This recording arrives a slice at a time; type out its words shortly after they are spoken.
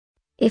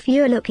If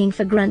you're looking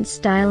for Grunt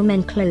style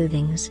men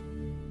clothings,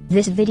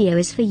 this video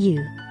is for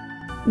you.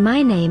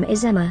 My name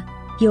is Emma,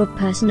 your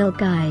personal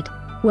guide.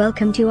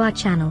 Welcome to our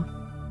channel.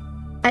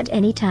 At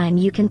any time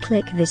you can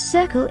click this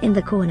circle in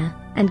the corner,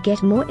 and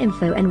get more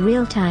info and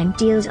real-time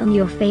deals on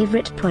your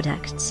favorite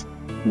products.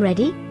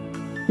 Ready?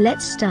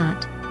 Let's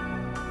start.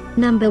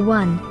 Number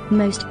 1,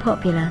 Most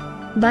Popular,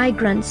 by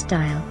Grunt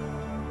Style.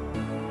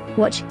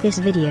 Watch this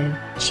video,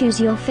 choose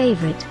your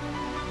favorite.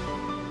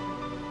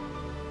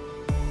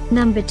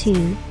 Number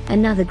 2,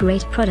 another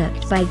great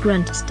product by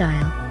Grunt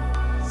Style.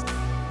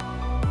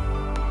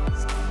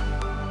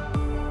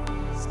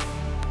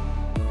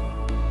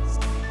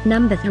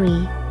 Number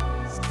 3.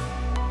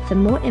 For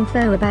more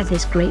info about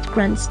this great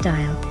Grunt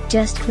style,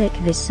 just click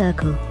this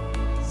circle.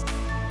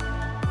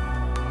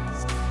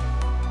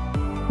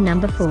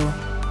 Number 4.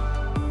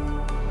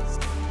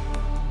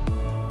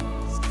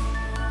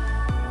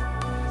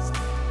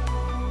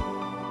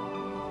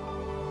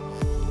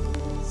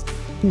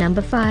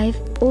 Number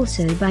 5,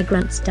 also by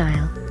Grunt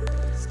Style.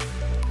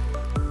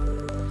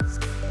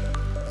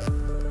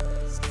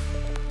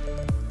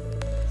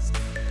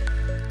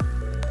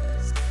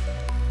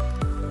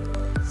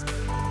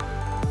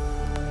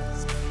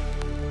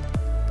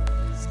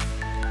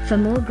 For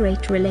more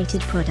great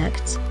related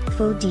products,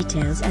 full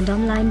details and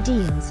online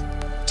deals,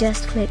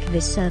 just click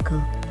this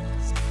circle.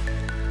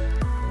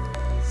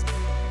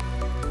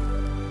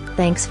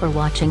 Thanks for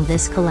watching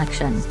this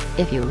collection.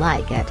 If you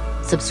like it,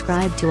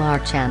 subscribe to our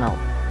channel.